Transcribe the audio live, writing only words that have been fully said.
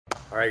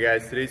Alright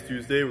guys, today's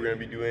Tuesday. We're going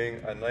to be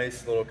doing a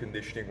nice little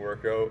conditioning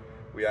workout.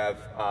 We have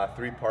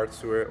 3 parts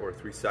to it, or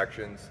 3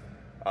 sections.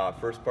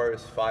 First part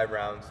is 5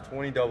 rounds,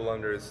 20 double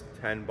unders,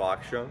 10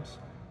 box jumps.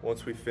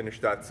 Once we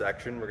finish that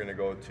section, we're going to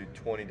go to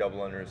 20 double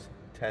unders,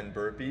 10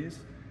 burpees.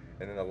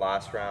 And then the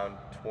last round,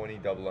 20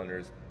 double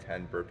unders,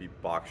 10 burpee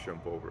box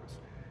jump overs.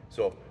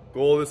 So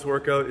goal of this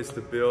workout is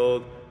to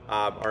build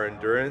our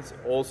endurance.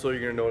 Also, you're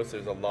going to notice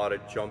there's a lot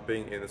of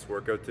jumping in this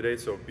workout today.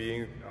 So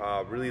being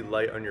really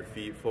light on your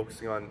feet,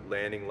 focusing on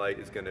landing light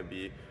is going to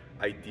be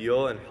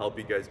ideal and help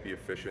you guys be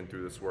efficient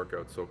through this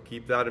workout. So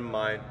keep that in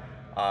mind.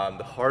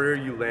 The harder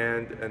you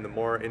land and the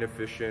more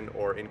inefficient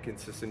or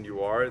inconsistent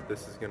you are,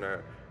 this is going to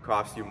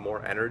cost you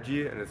more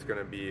energy and it's going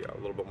to be a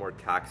little bit more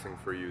taxing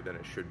for you than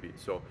it should be.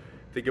 So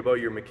think about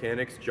your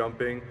mechanics,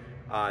 jumping,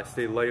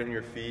 stay light on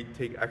your feet,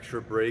 take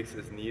extra breaks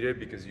as needed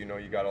because you know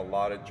you got a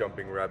lot of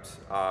jumping reps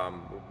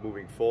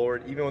moving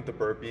forward. Even with the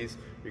burpees,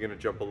 you're going to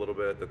jump a little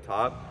bit at the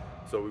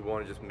top. So we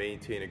want to just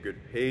maintain a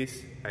good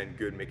pace and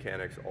good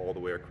mechanics all the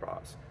way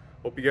across.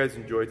 Hope you guys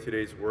enjoyed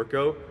today's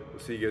workout.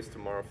 We'll see you guys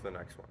tomorrow for the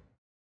next one.